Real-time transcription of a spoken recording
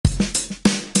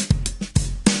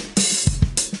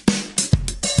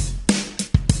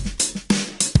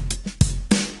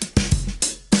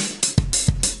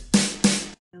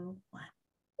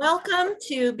Welcome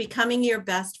to Becoming Your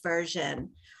Best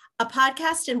Version, a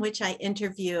podcast in which I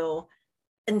interview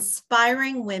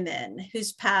inspiring women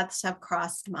whose paths have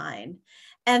crossed mine.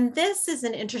 And this is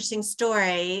an interesting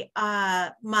story.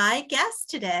 My guest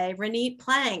today, Ronit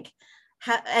Plank,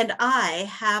 and I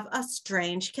have a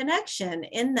strange connection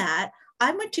in that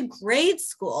I went to grade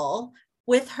school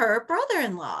with her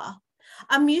brother-in-law.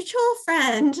 A mutual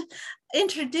friend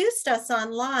introduced us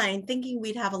online thinking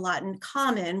we'd have a lot in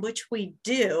common, which we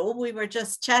do. We were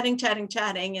just chatting,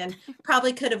 and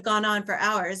probably could have gone on for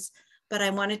hours. But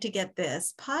I wanted to get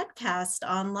this podcast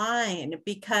online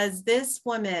because this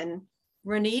woman,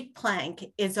 Ronit Plank,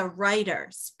 is a writer,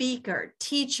 speaker,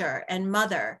 teacher, and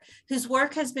mother whose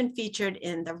work has been featured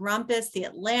in the Rumpus, the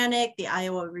Atlantic, the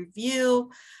Iowa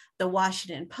Review, the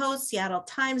Washington Post, Seattle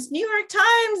Times, New York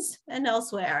Times, and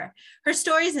elsewhere. Her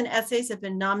stories and essays have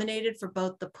been nominated for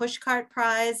both the Pushcart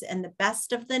Prize and the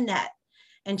Best of the Net.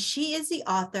 And she is the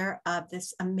author of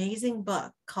this amazing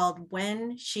book called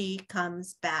When She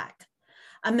Comes Back,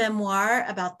 a memoir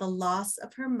about the loss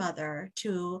of her mother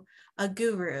to a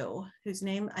guru whose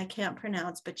name I can't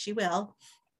pronounce, but she will,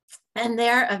 and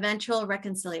their eventual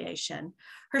reconciliation.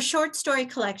 Her short story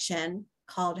collection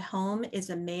called Home is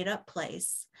a Made-Up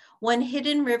Place won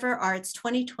Hidden River Arts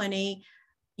 2020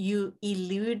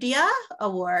 Eludia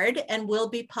Award and will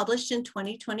be published in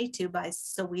 2022 by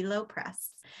Sowilo Press.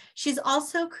 She's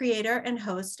also creator and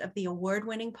host of the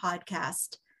award-winning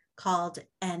podcast called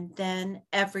And Then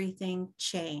Everything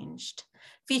Changed,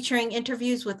 featuring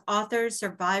interviews with authors,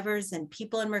 survivors, and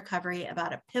people in recovery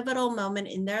about a pivotal moment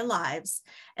in their lives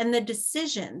and the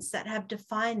decisions that have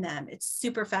defined them. It's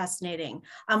super fascinating.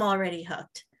 I'm already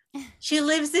hooked. She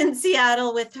lives in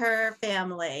Seattle with her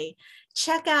family.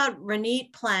 Check out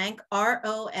Ronit Plank,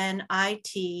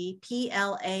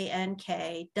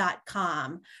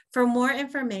 RONITPLANK.com for more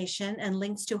information and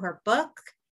links to her book,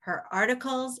 her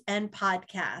articles, and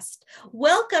podcast.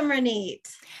 Welcome, Ronit.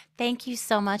 Thank you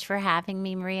so much for having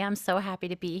me, Maria. I'm so happy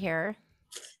to be here.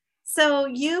 So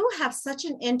you have such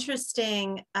an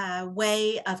interesting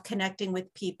way of connecting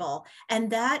with people, and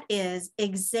that is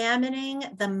examining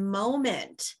the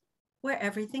moment where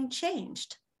everything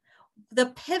changed.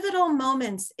 The pivotal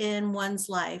moments in one's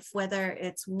life, whether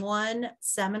it's one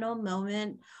seminal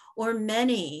moment or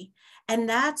many. And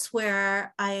that's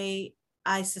where I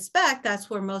suspect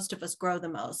that's where most of us grow the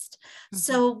most. Mm-hmm.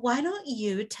 So why don't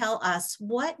you tell us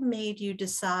what made you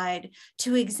decide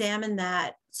to examine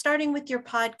that, starting with your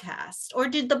podcast, or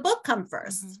did the book come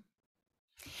first? Mm-hmm.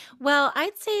 Well,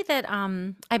 I'd say that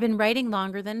I've been writing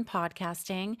longer than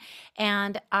podcasting,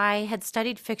 and I had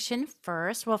studied fiction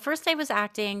first. Well, first I was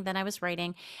acting, then I was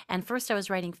writing, and first I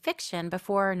was writing fiction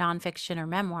before nonfiction or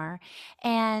memoir.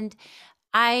 And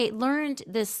I learned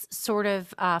this sort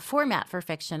of format for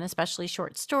fiction, especially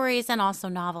short stories and also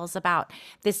novels, about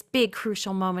this big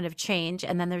crucial moment of change.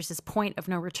 And then there's this point of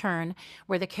no return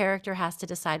where the character has to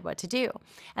decide what to do.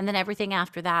 And then everything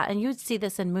after that, and you'd see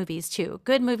this in movies too.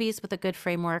 Good movies with a good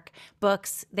framework,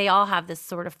 books, they all have this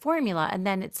sort of formula. And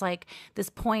then it's like this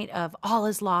point of all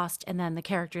is lost, and then the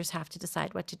characters have to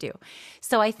decide what to do.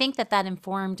 So I think that that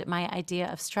informed my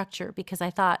idea of structure, because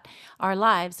I thought our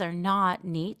lives are not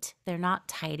neat. They're not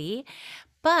tidy.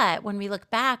 But when we look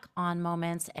back on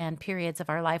moments and periods of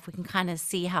our life, we can kind of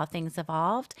see how things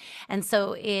evolved. And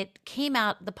so it came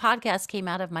out, the podcast came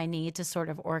out of my need to sort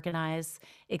of organize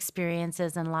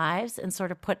experiences and lives and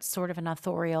sort of put sort of an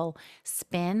authorial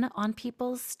spin on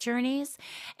people's journeys.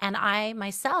 And I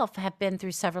myself have been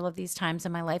through several of these times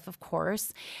in my life, of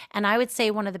course. And I would say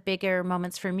one of the bigger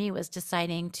moments for me was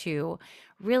deciding to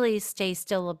really stay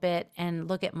still a bit and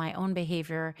look at my own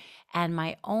behavior and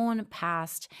my own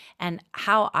past and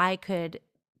how I could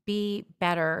be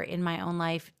better in my own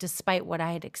life despite what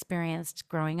I had experienced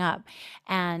growing up.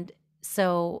 And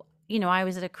so, I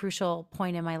was at a crucial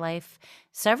point in my life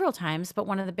several times, but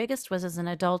one of the biggest was as an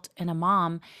adult and a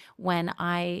mom, when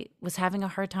I was having a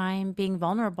hard time being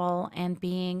vulnerable and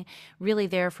being really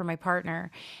there for my partner.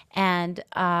 And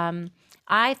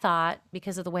I thought,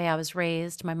 because of the way I was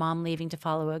raised, my mom leaving to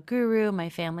follow a guru, my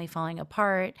family falling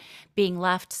apart, being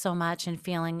left so much and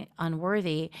feeling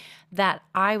unworthy, that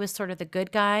I was sort of the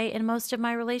good guy in most of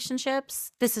my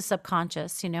relationships. This is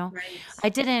subconscious, Right. I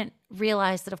didn't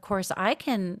realize that, of course, I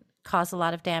can cause a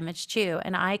lot of damage too,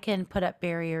 and I can put up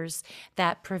barriers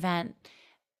that prevent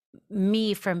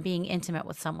me from being intimate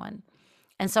with someone.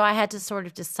 And so I had to sort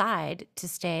of decide to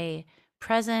stay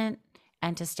present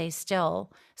and to stay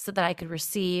still so that I could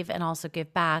receive and also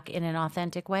give back in an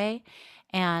authentic way.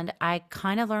 And I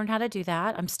kind of learned how to do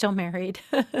that. I'm still married.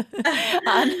 And,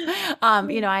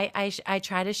 I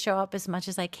try to show up as much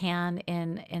as I can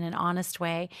in an honest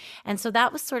way. And so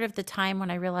that was sort of the time when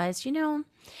I realized,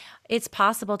 it's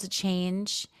possible to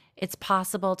change. It's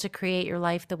possible to create your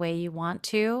life the way you want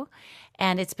to.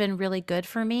 And it's been really good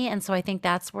for me. And so I think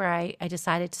that's where I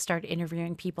decided to start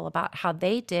interviewing people about how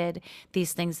they did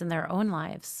these things in their own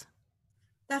lives.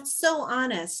 That's so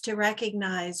honest to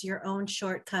recognize your own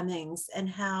shortcomings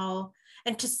and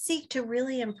to seek to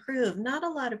really improve. Not a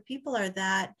lot of people are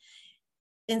that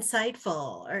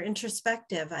insightful or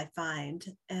introspective, I find.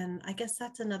 And I guess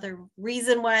that's another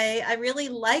reason why I really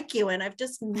like you and I've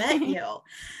just met you.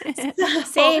 So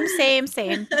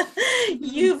Same.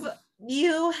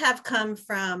 you have come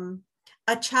from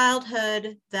a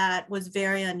childhood that was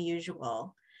very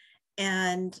unusual.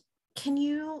 And can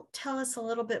you tell us a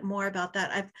little bit more about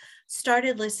that? I've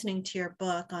started listening to your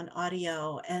book on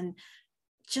audio, and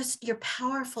just your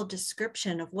powerful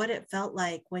description of what it felt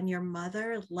like when your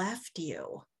mother left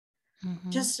you. Hmm.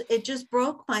 It just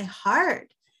broke my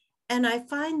heart. And I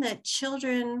find that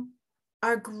children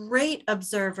are great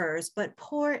observers, but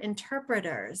poor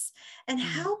interpreters. And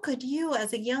how could you,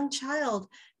 as a young child,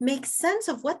 make sense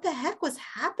of what the heck was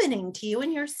happening to you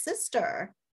and your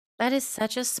sister? That is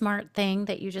such a smart thing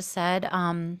that you just said.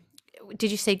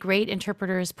 Did you say great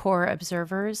interpreters, poor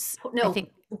observers? I No, think.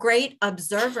 great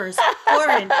observers, poor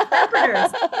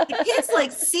interpreters. The kids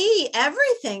like see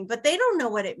everything, but they don't know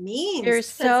what it You're means because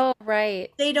so right.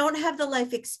 they don't have the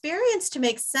life experience to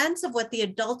make sense of what the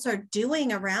adults are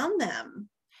doing around them.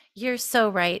 You're so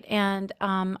right. And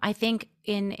I think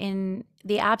in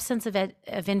the absence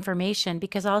of information,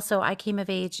 because also I came of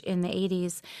age in the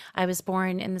 80s, I was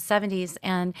born in the 70s,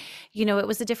 and it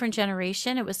was a different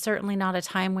generation. It was certainly not a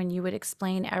time when you would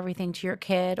explain everything to your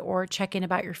kid or check in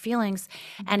about your feelings.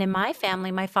 And in my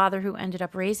family, my father, who ended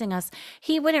up raising us,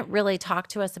 he wouldn't really talk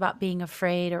to us about being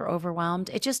afraid or overwhelmed.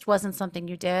 It just wasn't something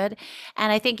you did.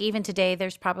 And I think even today,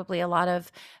 there's probably a lot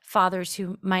of fathers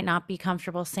who might not be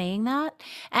comfortable saying that,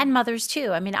 and mothers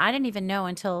too. I mean, I didn't even know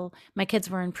until my kids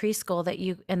were in preschool that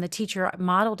you and the teacher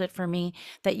modeled it for me,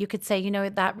 that you could say,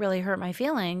 that really hurt my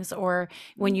feelings, or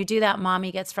when you do that,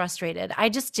 mommy gets frustrated. I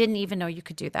just didn't even know you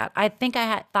could do that. I think I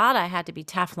had thought I had to be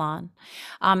Teflon.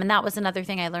 And that was another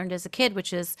thing I learned as a kid,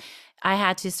 which is I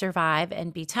had to survive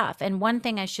and be tough. And one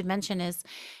thing I should mention is,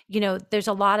 there's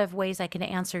a lot of ways I can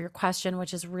answer your question,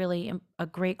 which is really a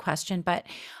great question. But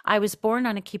I was born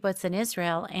on a kibbutz in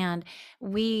Israel, and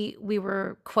we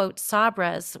were, quote,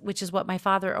 sabras, which is what my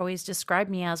father always described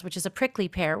me as, which is a prickly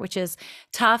pear, which is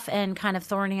tough and kind of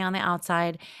thorny on the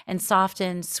outside and soft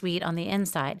and sweet on the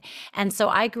inside. And so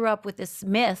I grew up with this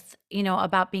myth,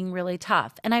 about being really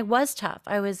tough. And I was tough.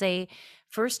 I was a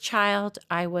first child.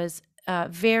 I was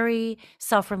very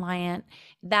self-reliant.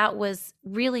 That was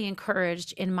really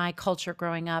encouraged in my culture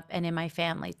growing up and in my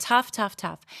family. Tough, tough,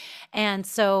 tough. And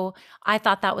so I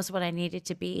thought that was what I needed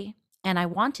to be. And I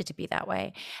wanted to be that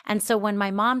way. And so when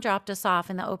my mom dropped us off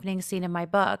in the opening scene of my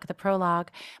book, the prologue,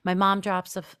 my mom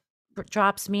drops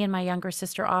me and my younger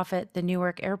sister off at the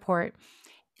Newark airport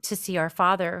to see our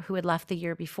father, who had left the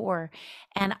year before.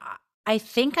 And I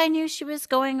think I knew she was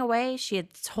going away. She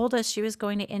had told us she was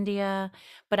going to India,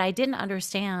 but I didn't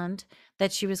understand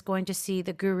that she was going to see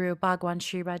the guru Bhagwan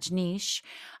Shree Rajneesh.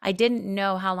 I didn't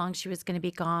know how long she was going to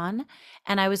be gone.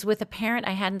 And I was with a parent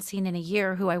I hadn't seen in a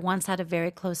year, who I once had a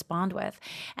very close bond with.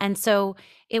 And so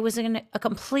it was a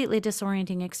completely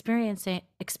disorienting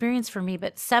experience for me,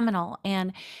 but seminal.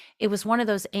 And it was one of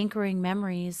those anchoring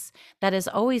memories that has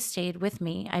always stayed with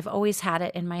me. I've always had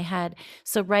it in my head.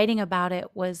 So writing about it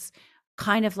was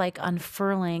kind of like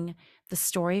unfurling the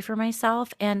story for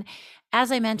myself. And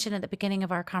as I mentioned at the beginning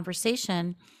of our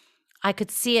conversation, I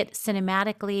could see it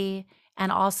cinematically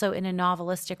and also in a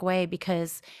novelistic way,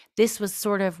 because this was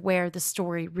sort of where the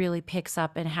story really picks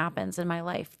up and happens in my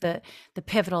life, the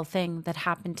pivotal thing that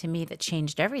happened to me that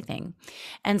changed everything.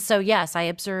 And so, yes, I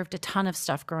observed a ton of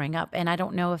stuff growing up, and I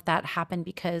don't know if that happened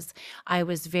because I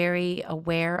was very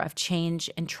aware of change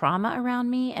and trauma around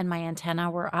me and my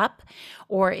antenna were up,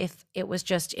 or if it was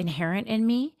just inherent in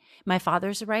me. My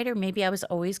father's a writer. Maybe I was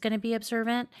always going to be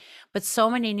observant, but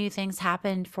so many new things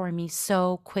happened for me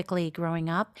so quickly growing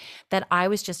up that I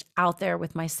was just out there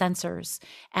with my sensors,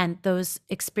 and those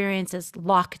experiences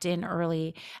locked in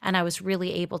early, and I was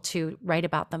really able to write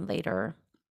about them later.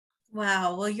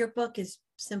 Wow. Well, your book is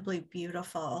simply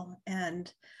beautiful,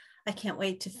 and I can't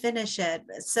wait to finish it.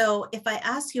 So, if I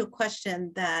ask you a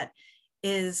question that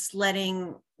is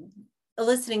letting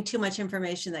eliciting too much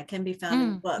information that can be found in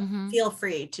the book, Mm-hmm. feel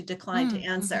free to decline to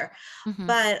Mm-hmm. answer. Mm-hmm.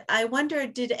 But I wonder,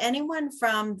 did anyone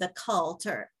from the cult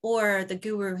or the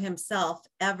guru himself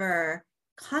ever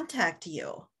contact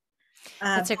you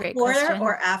That's a great before question.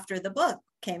 or after the book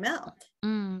came out?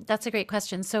 That's a great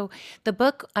question. So, the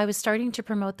book, I was starting to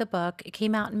promote the book. It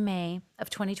came out in May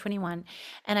of 2021.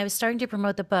 And I was starting to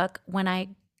promote the book when I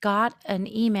got an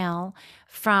email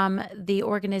from the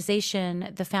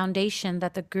organization, the foundation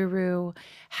that the guru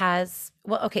has.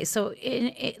 Well, okay. So,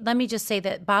 let me just say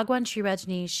that Bhagwan Shree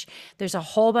Rajneesh, there's a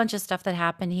whole bunch of stuff that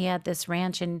happened. He had this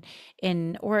ranch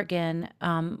in Oregon,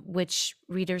 which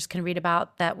readers can read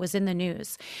about, that was in the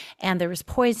news. And there was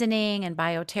poisoning and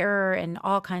bioterror and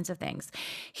all kinds of things.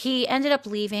 He ended up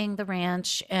leaving the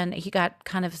ranch and he got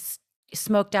kind of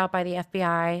smoked out by the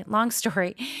FBI. Long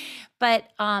story.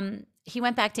 But he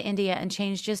went back to India and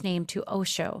changed his name to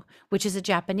Osho, which is a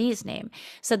Japanese name.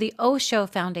 So the Osho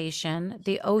Foundation,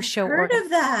 the I've Osho heard organ. of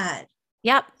that.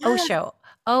 Yep, Yeah. Osho,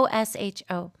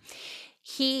 OSHO.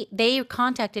 They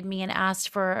contacted me and asked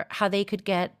for how they could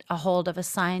get a hold of a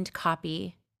signed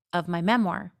copy of my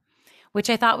memoir, which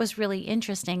I thought was really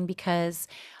interesting because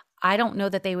I don't know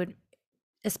that they would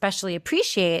especially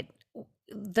appreciate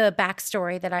the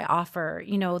backstory that I offer,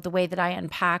 the way that I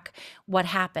unpack what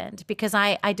happened, because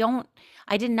I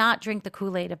did not drink the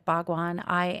Kool-Aid of Bhagwan.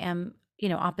 I am,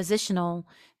 oppositional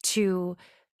to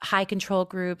high control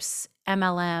groups,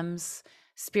 MLMs,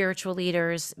 spiritual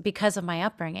leaders because of my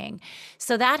upbringing.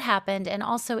 So that happened. And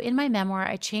also in my memoir,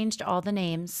 I changed all the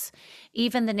names,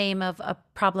 even the name of a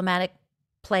problematic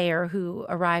player who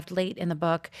arrived late in the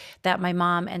book that my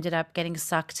mom ended up getting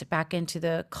sucked back into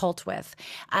the cult with.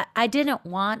 I didn't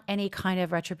want any kind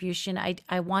of retribution.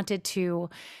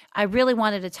 I really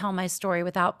wanted to tell my story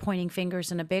without pointing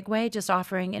fingers in a big way, just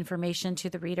offering information to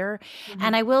the reader. Mhm.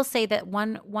 And I will say that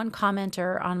one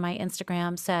commenter on my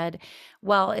Instagram said,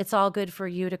 well, it's all good for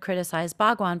you to criticize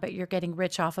Bhagwan, but you're getting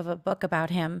rich off of a book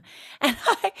about him.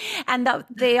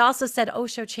 They also said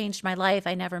Osho changed my life.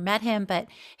 I never met him, but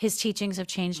his teachings have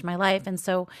changed my life. And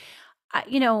so,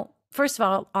 first of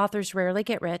all, authors rarely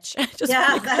get rich.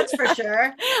 Yeah, that's for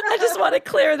sure. I just want to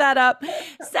clear that up.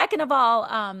 Second of all,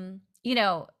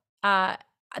 uh,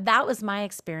 that was my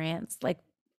experience. Like,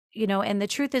 and the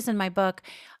truth is, in my book,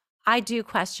 I do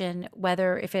question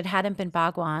whether, if it hadn't been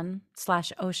Bhagwan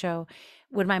 / Osho,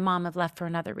 would my mom have left for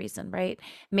another reason, right?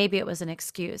 Maybe it was an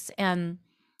excuse. And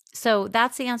so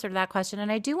that's the answer to that question.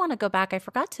 And I do want to go back. I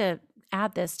forgot to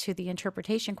add this to the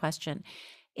interpretation question.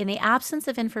 In the absence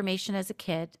of information as a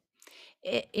kid,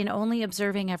 in only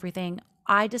observing everything,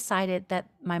 I decided that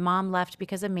my mom left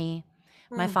because of me.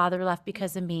 My Hmm. father left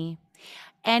because of me.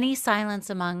 Any silence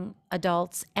among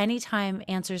adults, anytime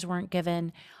answers weren't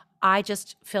given, I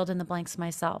just filled in the blanks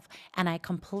myself. And I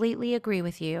completely agree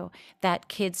with you that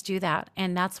kids do that.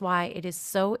 And that's why it is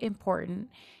so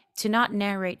important to not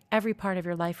narrate every part of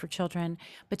your life for children,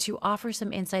 but to offer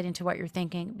some insight into what you're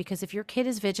thinking. Because if your kid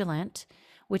is vigilant,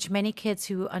 which many kids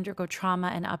who undergo trauma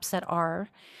and upset are,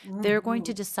 they're going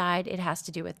to Mhm. decide it has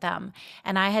to do with them.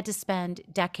 And I had to spend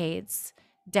decades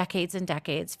and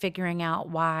decades figuring out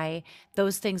why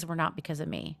those things were not because of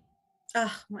me.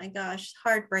 Oh my gosh,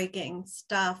 heartbreaking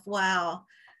stuff. Wow.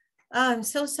 Oh, I'm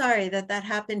so sorry that that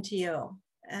happened to you.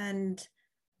 And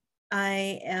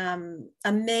I am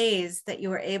amazed that you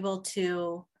were able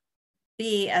to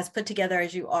be as put together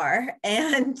as you are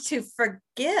and to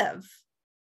forgive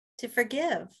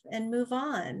and move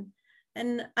on.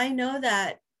 And I know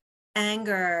that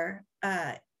anger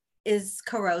is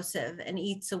corrosive and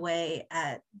eats away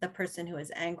at the person who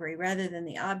is angry rather than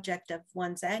the object of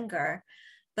one's anger.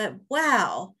 But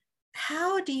wow,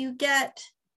 how do you get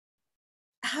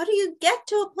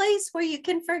to a place where you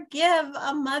can forgive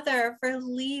a mother for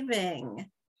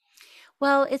leaving?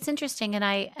 Well, it's interesting,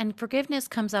 and forgiveness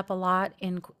comes up a lot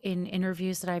in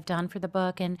interviews that I've done for the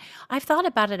book, and I've thought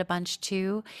about it a bunch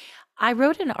too. I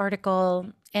wrote an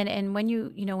article, and when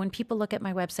when people look at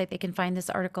my website, they can find this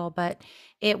article, but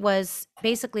it was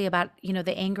basically about,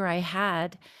 the anger I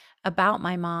had about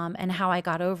my mom and how I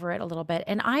got over it a little bit.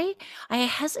 And I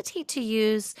hesitate to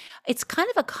use, it's kind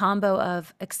of a combo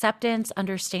of acceptance,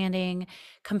 understanding,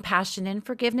 compassion, and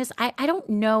forgiveness. I don't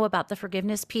know about the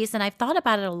forgiveness piece, and I've thought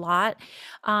about it a lot.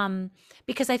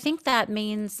 Because I think that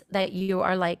means that you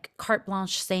are like carte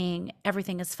blanche saying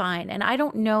everything is fine. And I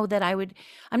don't know that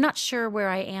I'm not sure where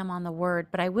I am on the word,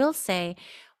 but I will say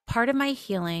part of my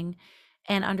healing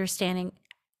and understanding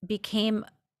became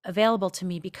available to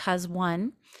me because,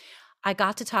 one, I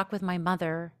got to talk with my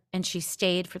mother and she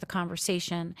stayed for the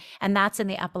conversation. And that's in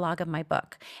the epilogue of my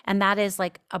book. And that is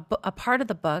like a part of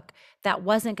the book that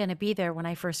wasn't going to be there when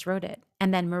I first wrote it.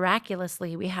 And then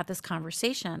miraculously, we had this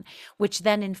conversation, which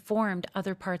then informed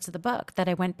other parts of the book that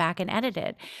I went back and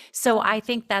edited. So I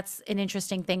think that's an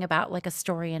interesting thing about like a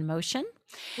story in motion.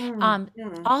 Mm, Um,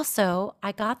 mm. Also,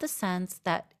 I got the sense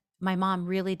that my mom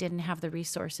really didn't have the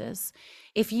resources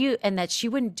and that she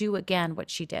wouldn't do again what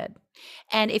she did.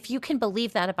 And if you can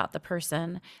believe that about the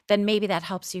person, then maybe that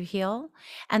helps you heal.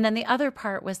 And then the other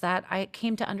part was that I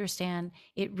came to understand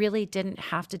it really didn't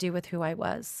have to do with who I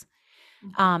was.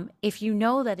 Mhm. If you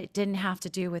know that it didn't have to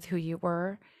do with who you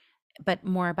were, but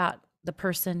more about the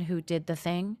person who did the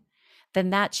thing, then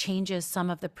that changes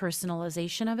some of the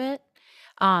personalization of it.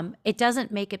 It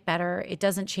doesn't make it better. It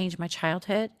doesn't change my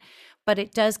childhood, but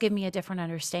it does give me a different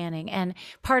understanding. And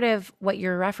part of what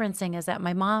you're referencing is that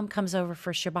my mom comes over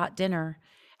for Shabbat dinner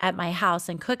at my house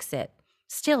and cooks it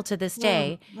still to this Mm,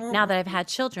 day. Now mm, that I've mm. had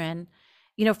children,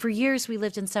 for years we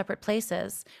lived in separate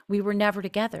places. We were never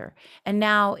together. And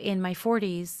now in my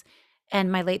 40s and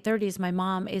my late 30s, my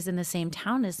mom is in the same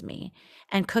town as me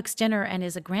and cooks dinner and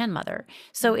is a grandmother.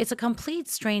 So it's a complete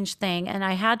strange thing. And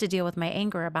I had to deal with my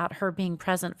anger about her being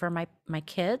present for my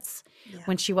kids Yeah,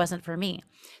 when she wasn't for me.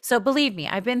 So believe me,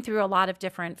 I've been through a lot of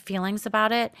different feelings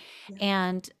about it, yeah.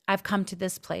 and I've come to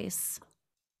this place.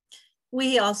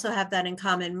 We also have that in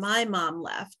common. My mom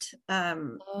left.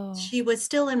 Oh. She was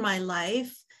still in my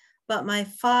life, but my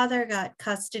father got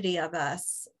custody of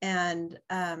us and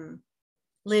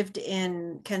lived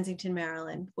in Kensington,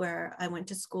 Maryland, where I went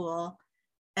to school.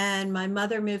 And my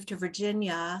mother moved to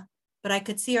Virginia, but I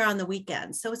could see her on the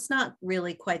weekends. So it's not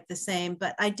really quite the same.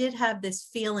 But I did have this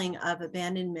feeling of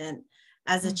abandonment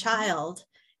as a Mhm. child.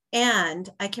 And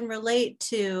I can relate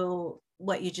to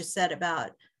what you just said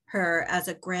about her as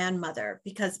a grandmother,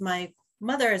 because my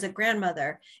mother as a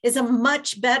grandmother is a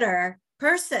much better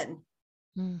person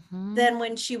Mhm. than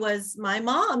when she was my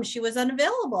mom. She was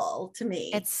unavailable to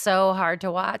me. It's so hard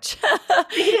to watch.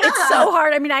 It's Yeah. so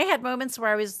hard. I mean, I had moments where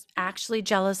I was actually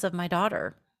jealous of my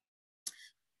daughter.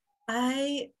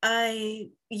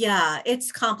 Yeah,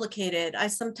 it's complicated. I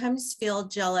sometimes feel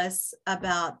jealous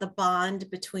about the bond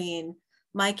between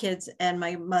my kids and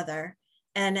my mother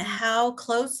and Mm. how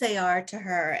close they are to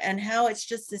her and how it's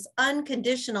just this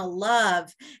unconditional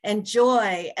love and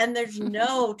joy. And there's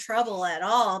no trouble at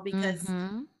all because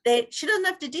Mhm. she doesn't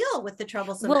have to deal with the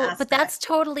troublesome Well, but aspect. that's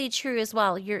totally true as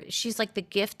well. She's like the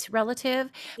gift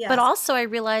relative, but Yes. also I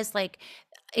realized like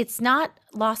it's not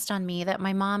lost on me that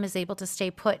my mom is able to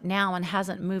stay put now and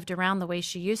hasn't moved around the way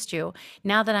she used to.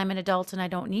 Now that I'm an adult and I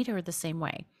don't need her the same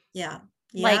way. Yeah.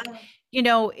 Yeah. Like,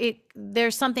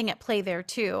 there's something at play there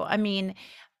too. I mean,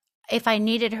 if I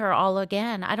needed her all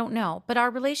again, I don't know. But our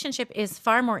relationship is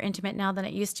far more intimate now than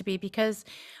it used to be because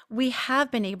we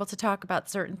have been able to talk about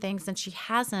certain things and she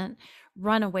hasn't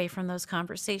run away from those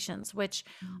conversations, which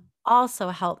also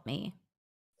helped me.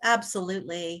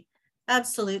 Absolutely.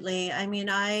 Absolutely. I mean,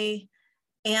 I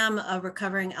am a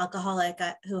recovering alcoholic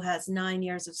who has 9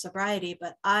 years of sobriety,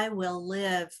 but I will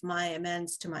live my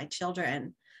amends to my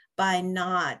children by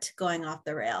not going off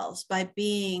the rails, by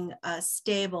being a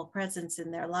stable presence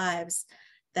in their lives.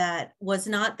 That was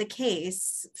not the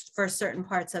case for certain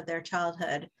parts of their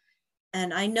childhood.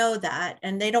 And I know that.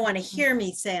 And they don't want to Mhm. hear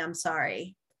me say, I'm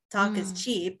sorry. Talk is Mm.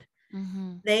 cheap.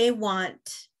 Mhm. They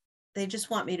want, they just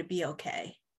want me to be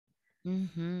okay.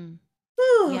 Mhm.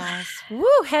 Whew. Yes. Woo,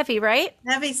 heavy, right?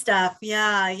 Heavy stuff.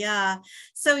 Yeah, yeah.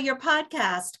 So your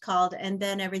podcast called And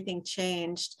Then Everything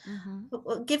Changed.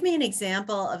 Mhm. Give me an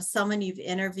example of someone you've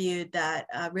interviewed that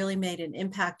really made an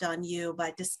impact on you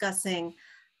by discussing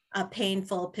a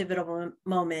painful, pivotal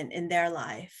moment in their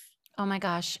life. Oh my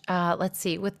gosh. Let's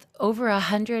see. With over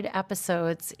 100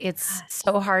 episodes, it's Gosh.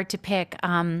 so hard to pick.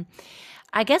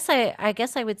 I guess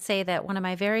I would say that one of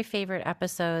my very favorite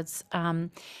episodes,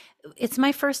 it's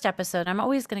my first episode. I'm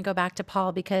always going to go back to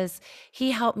Paul because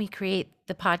he helped me create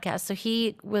the podcast. So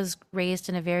he was raised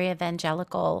in a very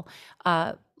evangelical,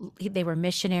 they were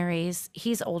missionaries.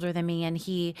 He's older than me and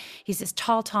he's this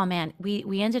tall man.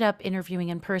 We ended up interviewing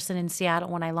in person in Seattle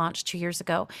when I launched 2 years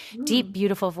ago. Deep, Mm,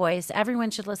 beautiful voice. Everyone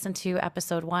should listen to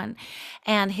episode 1.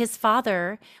 And his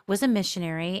father was a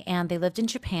missionary and they lived in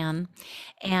Japan.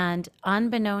 And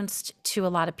unbeknownst to a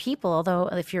lot of people, although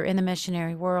if you're in the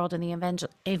missionary world and the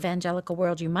evangelical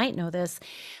world, you might know this,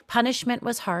 punishment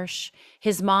was harsh.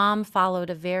 His mom followed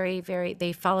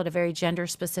they followed a very gender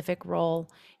specific role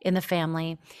in the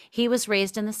family. He was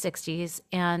raised in the 60s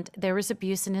and there was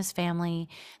abuse in his family.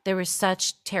 There was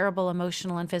such terrible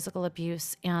emotional and physical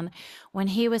abuse. And when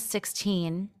he was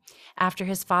 16, after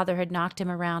his father had knocked him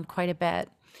around quite a bit,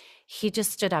 he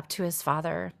just stood up to his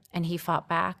father and he fought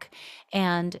back.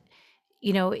 And,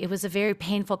 it was a very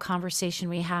painful conversation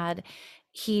we had.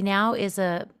 He now is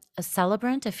a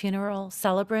celebrant, a funeral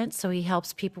celebrant. So he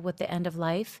helps people with the end of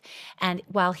life. And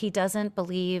while he doesn't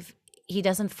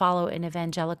follow an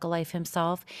evangelical life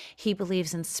himself. He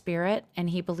believes in spirit and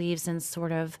he believes in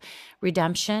sort of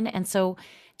redemption. And so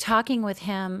talking with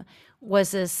him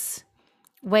was this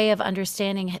way of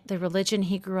understanding the religion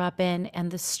he grew up in and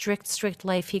the strict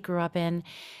life he grew up in,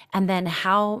 and then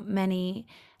how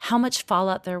much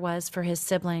fallout there was for his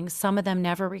siblings. Some of them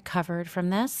never recovered from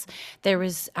this. There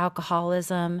was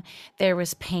alcoholism, there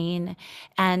was pain.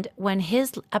 And when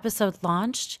his episode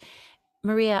launched,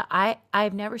 Maria,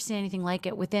 I've never seen anything like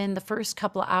it. Within the first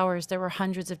couple of hours, there were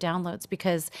hundreds of downloads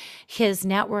because his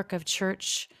network of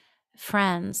church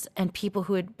friends and people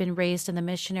who had been raised in the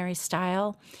missionary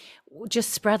style just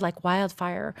spread like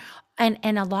wildfire. And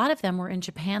a lot of them were in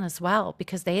Japan as well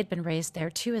because they had been raised there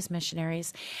too as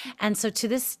missionaries. And so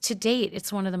to date,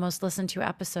 it's one of the most listened to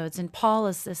episodes. And Paul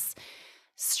is this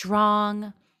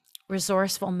strong,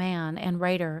 resourceful man and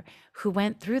writer who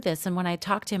went through this. And when I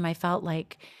talked to him, I felt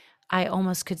like I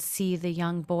almost could see the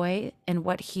young boy and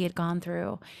what he had gone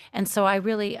through. And so I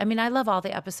love all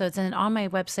the episodes. And on my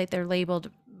website, they're labeled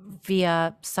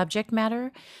via subject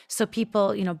matter. So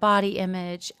people, body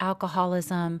image,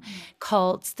 alcoholism,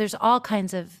 cults, there's all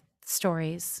kinds of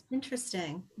stories.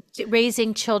 Interesting.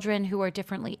 Raising children who are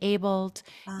differently abled,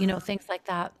 things like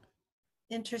that.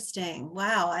 Interesting.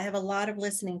 Wow. I have a lot of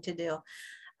listening to do.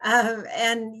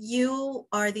 And you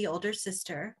are the older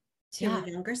sister to a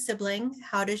younger sibling.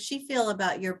 How does she feel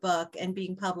about your book and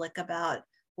being public about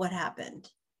what happened?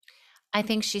 I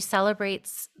think she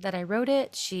celebrates that I wrote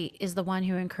it. She is the one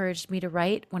who encouraged me to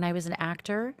write when I was an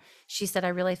actor. She said, I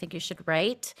really think you should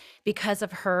write. Because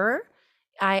of her,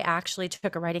 I actually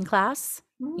took a writing class.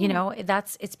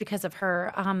 It's because of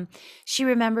her. She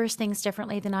remembers things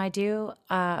differently than I do.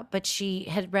 But she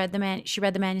had read the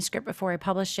manuscript before I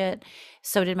published it.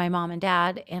 So did my mom and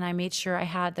dad. And I made sure I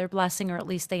had their blessing, or at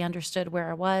least they understood where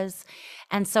I was.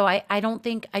 And so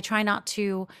I try not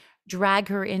to drag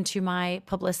her into my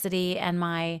publicity and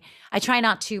I try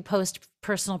not to post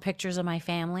personal pictures of my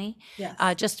family,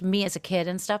 just me as a kid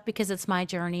and stuff, because it's my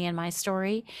journey and my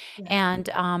story. Yeah. And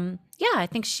I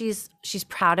think she's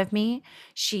proud of me.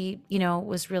 She,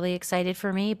 was really excited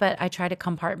for me, but I try to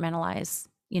compartmentalize,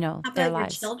 How their about your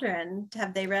lives. children?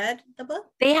 Have they read the book?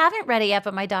 They haven't read it yet,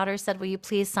 but my daughter said, will you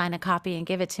please sign a copy and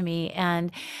give it to me?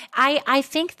 And I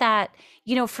think that,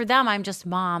 for them, I'm just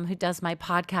mom who does my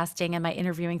podcasting and my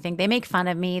interviewing thing. They make fun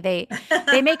of me. They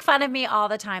make fun of me all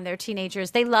the time. They're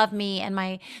teenagers. They love me.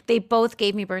 And they both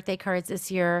gave me birthday cards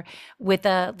this year with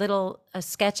a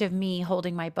sketch of me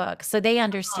holding my book. So they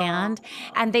understand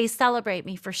and they celebrate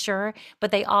me for sure,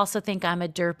 but they also think I'm a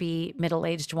derpy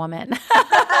middle-aged woman.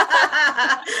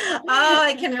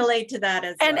 I can relate to that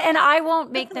as well. And I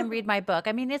won't make them read my book.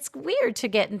 I mean, it's weird to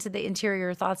get into the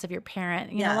interior thoughts of your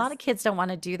parent. A lot of kids don't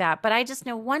want to do that, but I just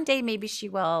know one day maybe she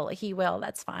will, he will,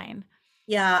 that's fine.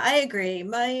 Yeah, I agree.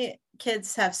 My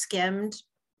kids have skimmed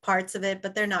parts of it,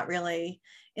 but they're not really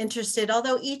interested,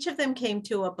 although each of them came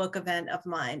to a book event of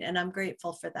mine, and I'm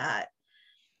grateful for that.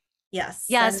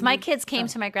 Yes. My kids came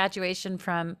to my graduation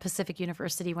from Pacific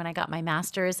University when I got my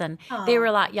master's, and they were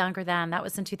a lot younger then. That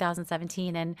was in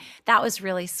 2017, and that was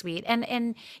really sweet.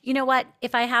 And you know what?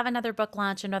 If I have another book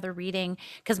launch, another reading,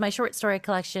 because my short story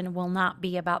collection will not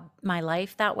be about my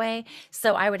life that way,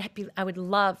 so I would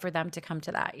love for them to come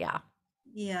to that. Yeah.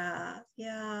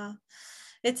 Yeah.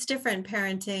 It's different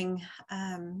parenting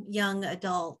young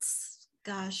adults.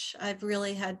 Gosh, I've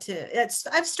really had to.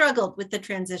 I've struggled with the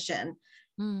transition.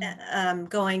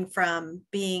 Going from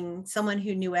being someone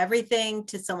who knew everything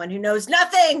to someone who knows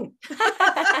nothing.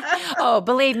 Oh,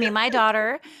 believe me, my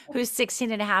daughter, who's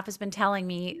 16 and a half, has been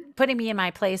putting me in my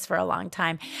place for a long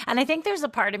time. And I think there's a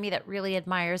part of me that really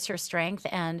admires her strength.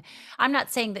 And I'm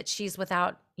not saying that she's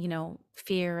without,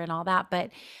 fear and all that, but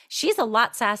she's a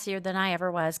lot sassier than I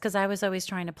ever was, because I was always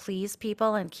trying to please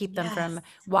people and keep them from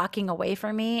walking away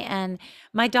from me. And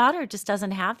my daughter just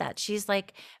doesn't have that. She's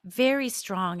like very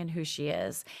strong in who she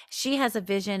is. She has a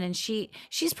vision, and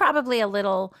she's probably a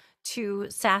little too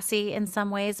sassy in some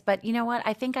ways, but you know what?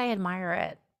 I think I admire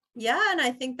it. Yeah. And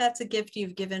I think that's a gift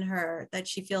you've given her, that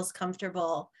she feels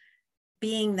comfortable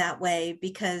being that way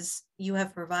because you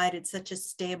have provided such a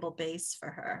stable base for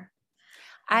her.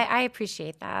 I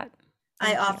appreciate that.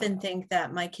 I often think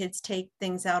that my kids take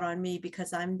things out on me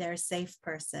because I'm their safe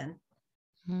person.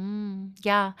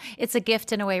 Yeah, it's a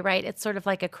gift in a way, right? It's sort of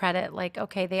like a credit, like,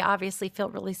 okay, they obviously feel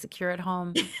really secure at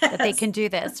home that they can do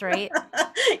this, right?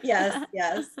 Yes,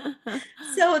 yes.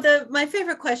 So the my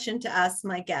favorite question to ask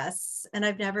my guests, and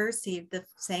I've never received the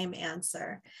same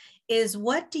answer, is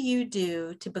what do you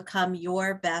do to become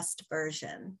your best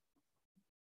version?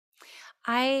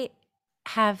 I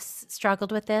have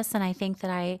struggled with this, and I think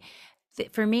that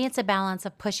for me, it's a balance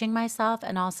of pushing myself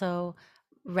and also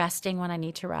resting when I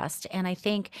need to rest. And I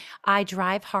think I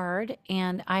drive hard,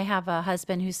 and I have a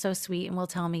husband who's so sweet and will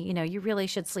tell me, you really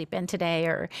should sleep in today,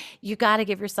 or you got to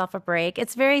give yourself a break.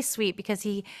 It's very sweet because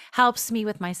he helps me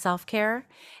with my self care.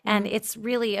 And Mhm. it's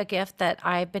really a gift that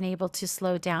I've been able to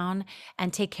slow down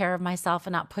and take care of myself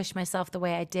and not push myself the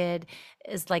way I did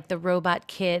as like the robot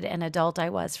kid and adult I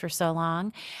was for so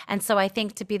long. And so I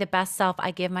think to be the best self,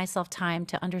 I give myself time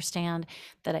to understand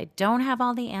that I don't have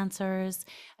all the answers.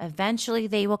 Eventually,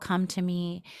 they will come to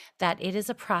me, that it is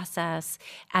a process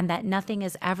and that nothing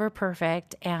is ever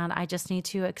perfect. And I just need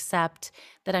to accept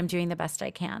that I'm doing the best I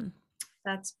can.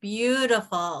 That's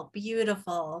beautiful,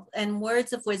 beautiful, and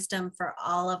words of wisdom for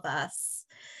all of us.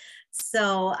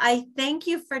 So I thank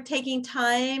you for taking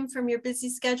time from your busy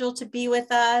schedule to be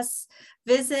with us.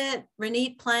 Visit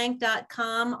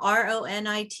ronitplank.com,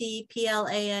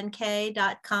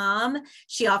 RONITPLANK.com.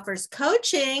 She offers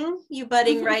coaching, you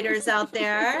budding writers out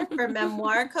there, for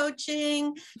memoir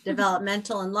coaching,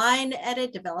 developmental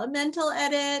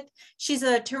edit. She's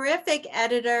a terrific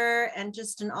editor and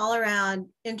just an all around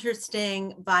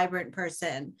interesting, vibrant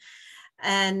person.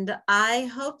 And I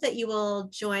hope that you will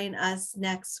join us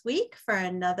next week for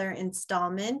another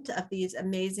installment of these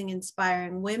amazing,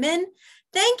 inspiring women.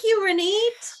 Thank you,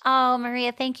 Ronit. Oh,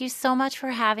 Maria, thank you so much for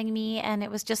having me. And it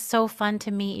was just so fun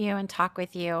to meet you and talk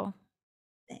with you.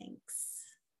 Thanks.